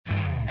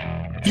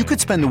You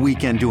could spend the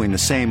weekend doing the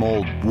same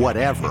old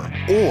whatever,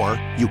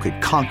 or you could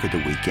conquer the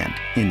weekend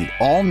in the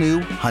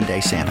all-new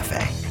Hyundai Santa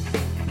Fe.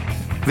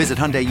 Visit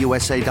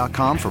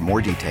HyundaiUSA.com for more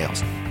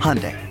details.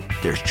 Hyundai,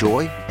 there's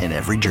joy in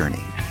every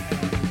journey.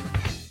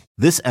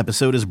 This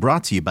episode is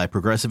brought to you by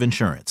Progressive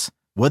Insurance.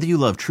 Whether you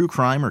love true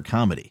crime or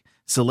comedy,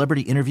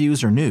 celebrity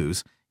interviews or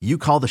news, you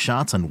call the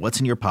shots on what's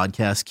in your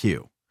podcast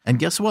queue. And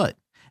guess what?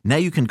 Now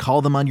you can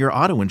call them on your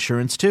auto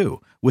insurance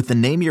too with the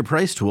Name Your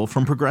Price tool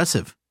from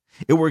Progressive.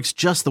 It works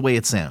just the way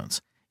it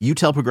sounds. You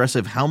tell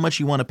Progressive how much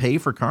you want to pay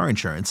for car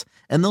insurance,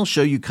 and they'll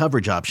show you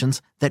coverage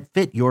options that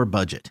fit your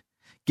budget.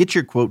 Get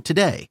your quote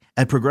today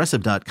at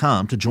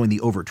Progressive.com to join the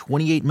over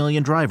 28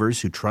 million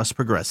drivers who trust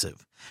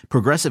Progressive.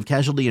 Progressive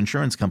Casualty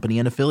Insurance Company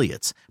and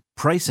Affiliates.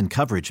 Price and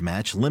coverage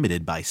match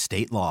limited by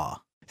state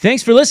law.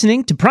 Thanks for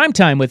listening to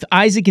Primetime with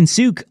Isaac and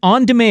Suk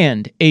on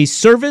Demand, a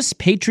Service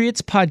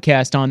Patriots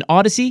podcast on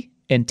Odyssey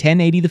and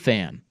 1080 The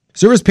Fan.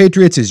 Service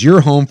Patriots is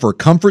your home for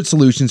comfort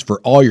solutions for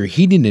all your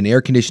heating and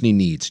air conditioning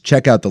needs.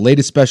 Check out the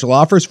latest special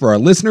offers for our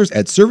listeners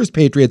at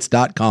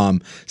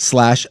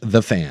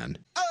servicepatriots.com/thefan.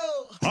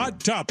 Hot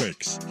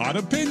topics, hot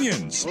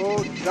opinions.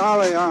 Oh,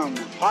 golly, I'm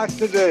hot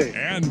today.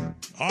 And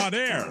hot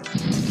air.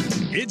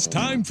 It's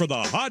time for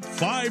the Hot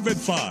 5 at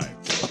 5.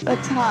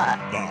 It's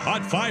hot. The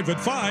Hot 5 at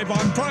 5 on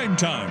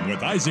Primetime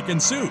with Isaac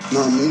and Suk.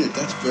 No, I mean it.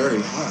 That's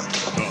very hot.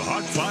 The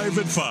Hot 5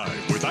 at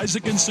 5 with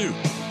Isaac and Suk.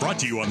 Brought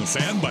to you on The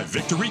Fan by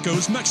Victor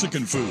Rico's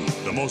Mexican Food,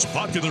 the most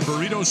popular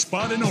burrito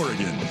spot in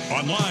Oregon.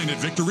 Online at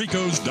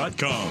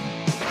victorricos.com.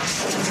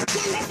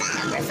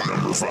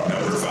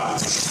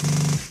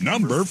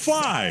 Number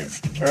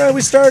 5. All right, we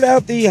start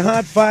out the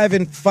Hot 5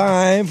 and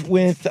 5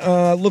 with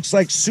looks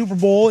like Super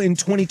Bowl in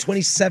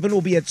 2027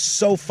 will be at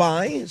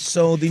SoFi.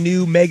 So the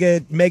new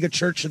mega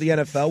church of the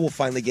NFL will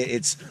finally get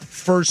its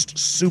first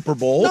Super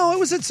Bowl. No, it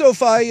was at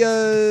SoFi.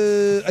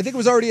 I think it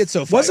was already at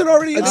SoFi. Was it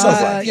already at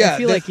SoFi? Yeah, I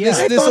feel like,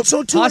 I thought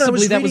so too.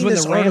 Possibly that was when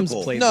the Rams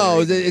article. played.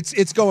 No,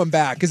 it's going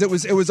back because it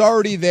was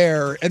already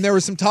there, and there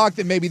was some talk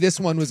that maybe this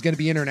one was going to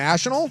be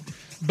international.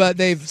 But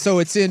it's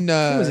in.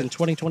 It was in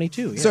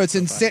 2022. So it's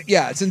in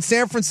it's in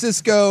San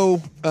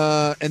Francisco,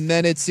 and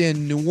then it's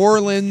in New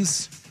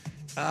Orleans,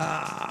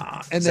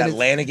 and then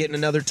Atlanta getting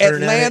another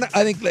turn. Atlanta, at it?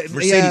 I think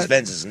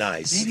Mercedes-Benz is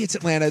nice. Maybe it's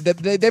Atlanta.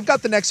 They've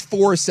got the next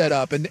 4 set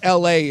up, and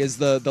L.A. is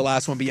the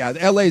last one. But yeah,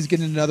 L.A. is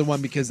getting another one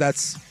because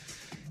that's.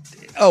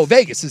 Oh,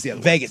 Vegas is the other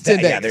one. Vegas. It's in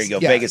Yeah, Vegas. there you go.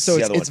 Yeah, Vegas so is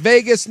the other one. It's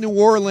Vegas, New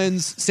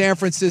Orleans, San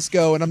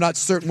Francisco, and I'm not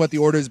certain what the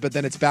order is, but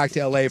then it's back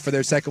to L.A. for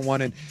their second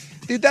one. And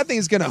dude, that thing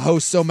is going to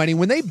host so many.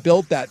 When they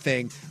built that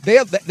thing,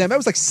 that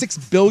was like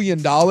 $6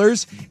 billion,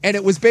 and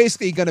it was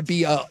basically going to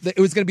be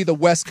the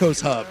West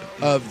Coast hub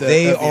of the.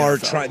 They of the are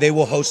NFL. trying. They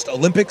will host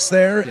Olympics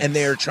there, and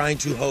they are trying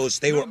to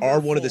host. They are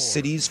one of the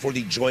cities for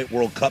the joint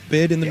World Cup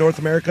bid in the North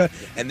America,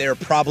 and they're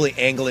probably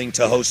angling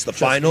to host the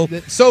final.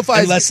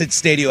 SoFi, unless it's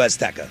Stadio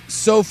Azteca.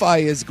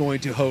 SoFi is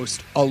going to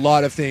host a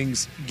lot of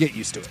things. Get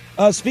used to it.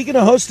 Speaking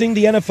of hosting,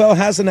 the NFL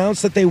has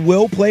announced that they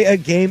will play a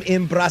game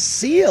in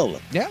Brazil.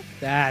 Yeah.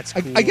 That's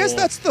cool. I guess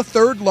that's the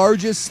third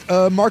largest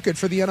market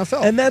for the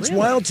NFL. And that's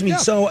wild to me. Yeah.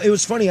 So it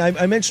was funny.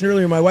 I mentioned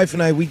earlier, my wife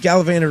and I, we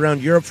gallivanted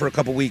around Europe for a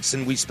couple weeks,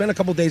 and we spent a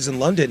couple days in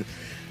London.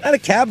 I had a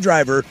cab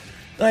driver,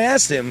 and I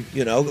asked him,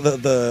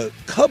 the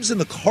Cubs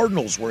and the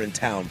Cardinals were in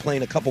town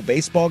playing a couple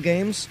baseball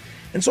games.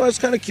 And so I was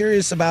kind of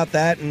curious about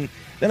that. And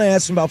then I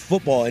asked him about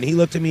football, and he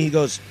looked at me, he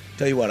goes,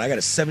 tell you what, I got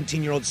a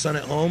 17-year-old son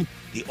at home.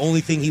 The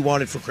only thing he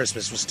wanted for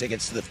Christmas was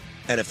tickets to the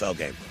NFL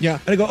game. Yeah.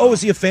 And I go, oh,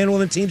 is he a fan of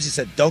one of the teams? He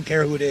said, don't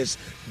care who it is.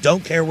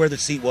 Don't care where the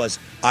seat was.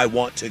 I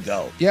want to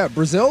go. Yeah,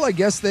 Brazil, I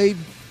guess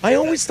I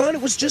always thought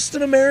it was just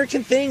an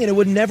American thing, and it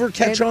would never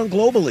catch on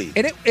globally.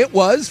 And it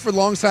was for a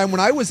long time. When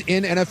I was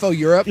in NFL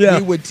Europe,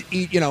 we would,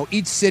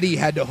 each city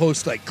had to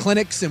host like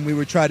clinics, and we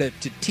would try to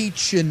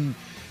teach and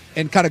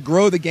kind of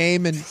grow the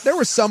game. And there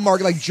were some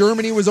market, like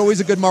Germany was always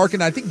a good market.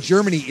 And I think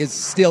Germany is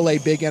still a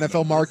big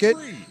NFL market,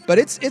 but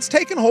it's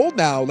taken hold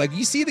now. Like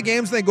you see the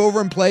games, they go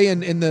over and play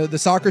in the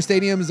soccer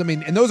stadiums. I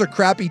mean, and those are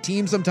crappy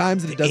teams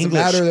sometimes, and it doesn't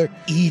matter. They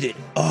eat it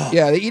up.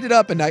 Yeah, they eat it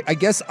up. And I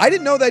guess I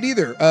didn't know that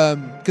either.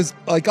 Because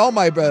like all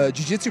my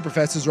jiu-jitsu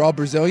professors are all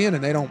Brazilian,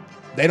 and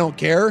they don't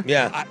care.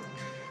 Yeah.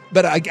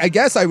 But I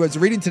guess I was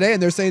reading today,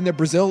 and they're saying that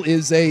Brazil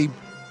is a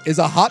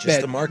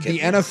hotbed. The market. The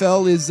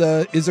NFL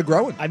is a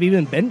growing. I've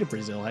even been to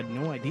Brazil. I had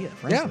no idea,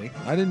 frankly.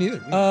 Yeah, I didn't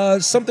either.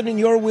 Something in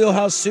your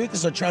wheelhouse, Suk,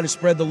 as I try to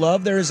spread the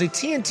love. There is a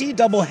TNT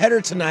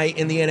doubleheader tonight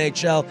in the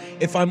NHL.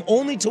 If I'm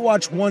only to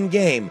watch one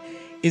game,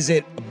 is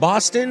it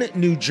Boston,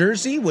 New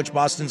Jersey, which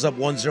Boston's up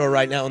 1-0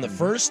 right now in the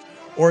first,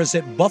 or is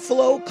it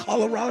Buffalo,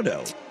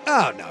 Colorado?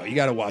 Oh, no, you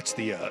got to watch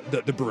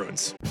the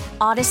Bruins.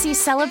 Odyssey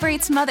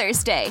celebrates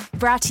Mother's Day,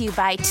 brought to you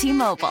by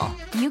T-Mobile.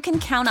 You can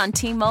count on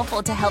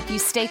T-Mobile to help you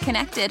stay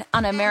connected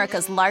on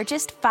America's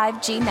largest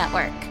 5G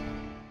network.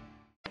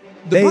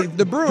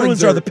 the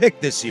Bruins are the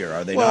pick this year,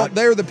 are they not? Well,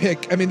 they're the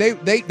pick. I mean,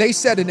 they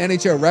set an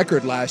NHL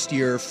record last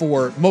year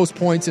for most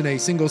points in a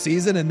single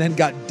season, and then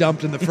got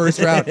dumped in the first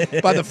round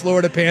by the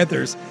Florida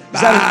Panthers.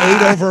 Is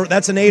that an 8 over?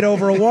 That's an 8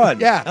 over a 1.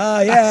 Yeah.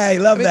 I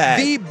love that.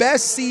 The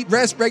best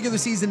regular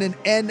season in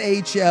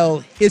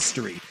NHL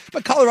history.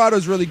 But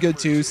Colorado's really good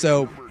too,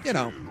 so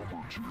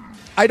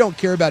I don't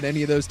care about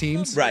any of those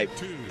teams. Right.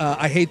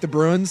 I hate the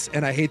Bruins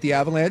and I hate the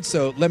Avalanche.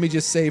 So let me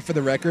just say for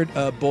the record,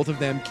 both of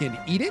them can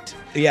eat it.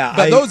 Yeah.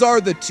 But those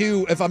are the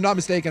two, if I'm not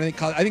mistaken,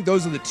 I think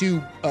those are the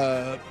two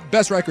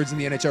best records in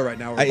the NHL right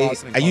now.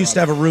 I used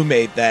to have a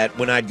roommate that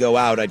when I'd go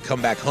out, I'd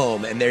come back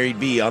home and there he'd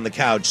be on the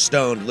couch,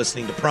 stoned,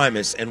 listening to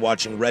Primus and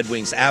watching Red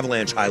Wings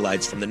Avalanche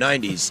highlights from the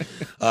 90s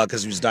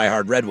because he was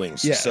diehard Red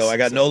Wings. Yes. So I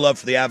got no love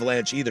for the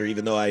Avalanche either,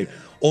 even though I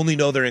only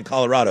know they're in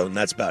Colorado, and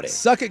that's about it.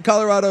 Suck at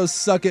Colorado,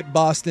 suck at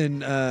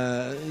Boston.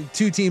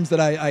 Two teams that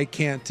I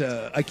can't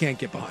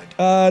get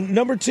behind.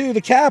 Number 2,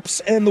 the Caps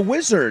and the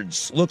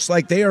Wizards. Looks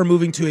like they are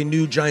moving to a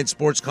new giant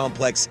sports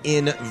complex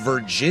in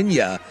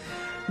Virginia.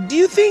 Do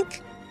you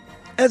think,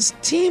 as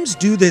teams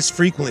do this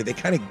frequently, they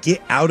kind of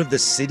get out of the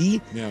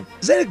city? Yeah.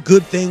 Is that a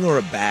good thing or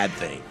a bad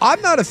thing? I'm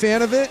not a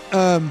fan of it.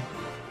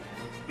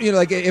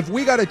 Like if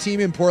we got a team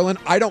in Portland,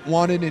 I don't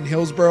want it in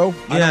Hillsboro.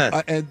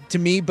 Yeah. To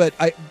me, but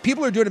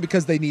people are doing it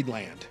because they need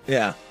land.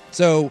 Yeah.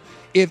 So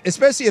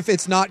especially if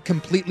it's not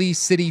completely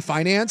city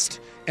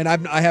financed, and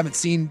I haven't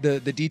seen the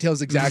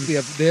details exactly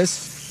of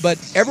this, but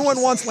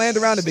everyone wants land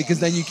around it because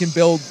then you can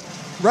build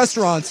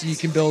restaurants, you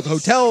can build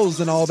hotels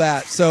and all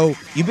that. So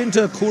you've been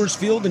to Coors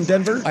Field in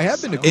Denver? I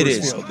have been to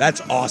Coors Field. That's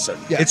awesome.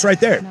 Yeah. It's right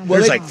there.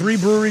 There's like 3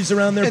 breweries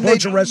around there, a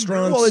bunch of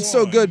restaurants. Well, it's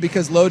so good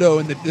because Lodo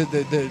and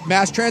the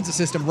mass transit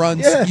system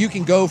runs. Yeah. You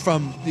can go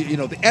from the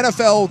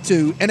NFL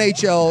to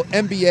NHL,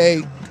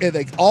 NBA,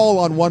 like all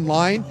on one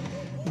line.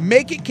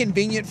 Make it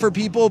convenient for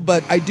people,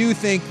 but I do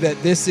think that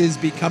this is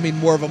becoming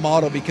more of a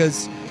model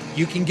because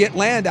you can get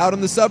land out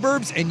in the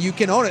suburbs and you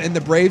can own it. And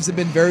the Braves have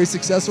been very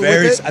successful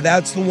with it.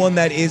 That's the one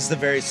that is the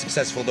very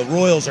successful. The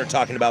Royals are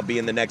talking about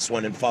being the next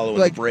one and following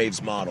the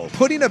Braves model.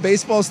 Putting a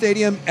baseball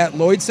stadium at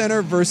Lloyd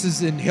Center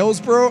versus in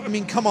Hillsboro, I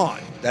mean, come on.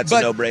 That's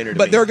a no-brainer to me.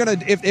 But they're going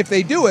to, if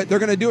they do it, they're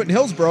going to do it in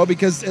Hillsboro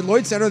because at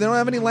Lloyd Center, they don't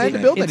have any land to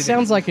build anything. It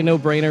sounds like a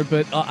no-brainer,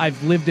 but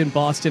I've lived in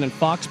Boston and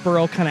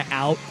Foxborough kind of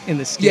out in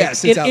the sticks.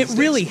 Yes, it's out in the sticks.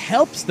 Really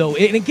helps, though.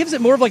 And it gives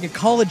it more of like a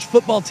college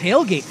football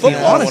tailgate.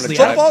 Honestly.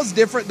 Football's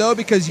different, though,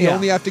 because you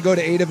only have to go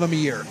to 8 of them a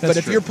year. But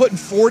if you're putting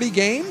 40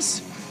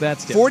 games,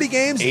 that's different. 40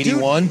 games,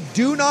 81.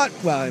 Do not,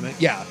 well, I mean,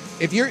 yeah.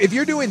 If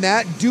you're doing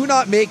that, do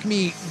not make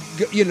me,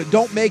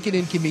 don't make it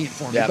inconvenient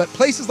for me. Yeah. But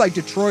places like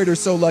Detroit are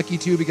so lucky,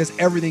 too, because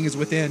everything is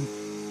within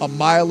a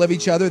mile of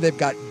each other. They've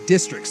got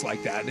districts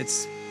like that, and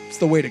it's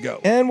the way to go.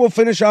 And we'll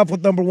finish off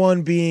with number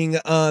 1 being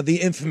the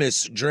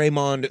infamous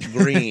Draymond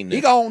Green. He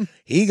gone.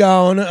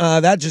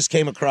 That just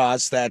came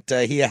across that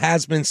he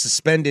has been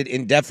suspended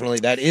indefinitely.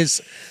 That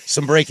is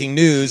some breaking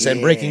news,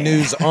 and breaking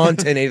news on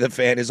 1080 The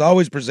Fan is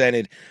always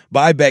presented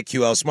by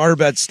BetQL. Smarter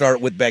bets start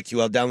with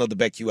BetQL. Download the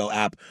BetQL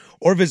app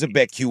or visit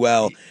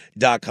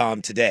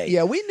BetQL.com today.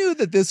 Yeah, we knew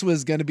that this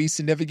was going to be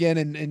significant,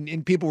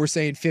 and people were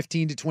saying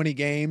 15 to 20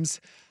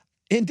 games.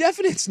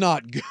 Indefinite's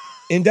not good.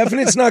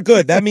 Indefinite's not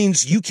good. That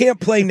means you can't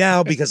play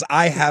now because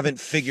I haven't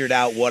figured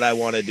out what I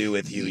want to do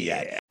with you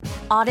yet.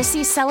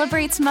 Odyssey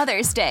celebrates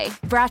Mother's Day,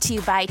 brought to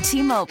you by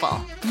T-Mobile.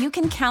 You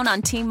can count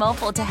on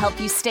T-Mobile to help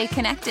you stay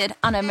connected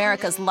on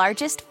America's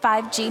largest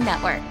 5G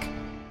network.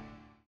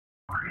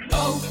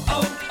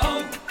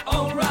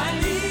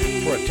 O'Reilly.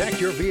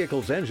 Protect your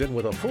vehicle's engine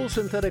with a full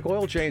synthetic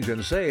oil change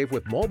and save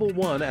with Mobile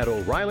One at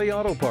O'Reilly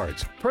Auto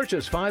Parts.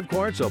 Purchase 5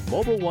 quarts of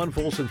Mobile One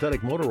full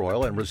synthetic motor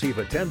oil and receive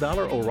a $10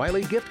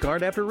 O'Reilly gift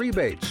card after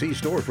rebate. See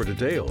store for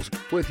details.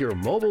 With your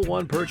Mobile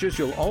One purchase,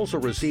 you'll also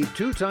receive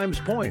 2 times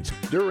points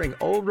during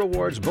O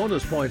Rewards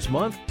Bonus Points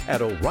Month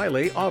at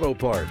O'Reilly Auto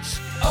Parts.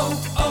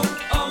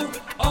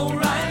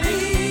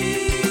 O'Reilly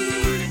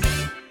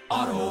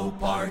Auto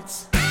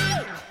Parts.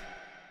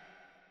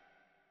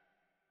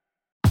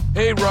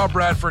 Hey, Rob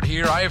Bradford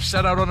here. I have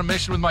set out on a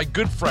mission with my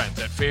good friends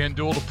at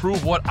FanDuel to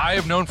prove what I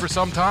have known for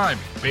some time.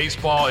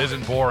 Baseball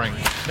isn't boring.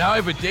 Now I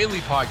have a daily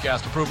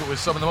podcast to prove it with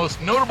some of the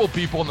most notable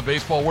people in the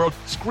baseball world,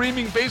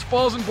 screaming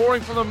baseball isn't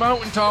boring from the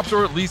mountaintops,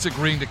 or at least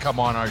agreeing to come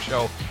on our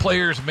show.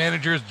 Players,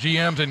 managers,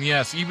 GMs, and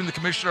yes, even the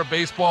commissioner of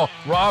baseball,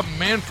 Rob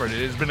Manfred.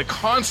 It has been a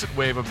constant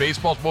wave of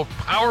baseball's most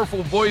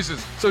powerful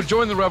voices. So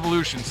join the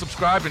revolution.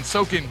 Subscribe and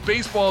soak in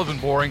Baseball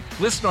Isn't Boring.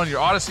 Listen on your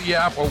Odyssey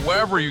app or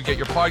wherever you get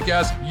your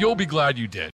podcasts. You'll be glad you did.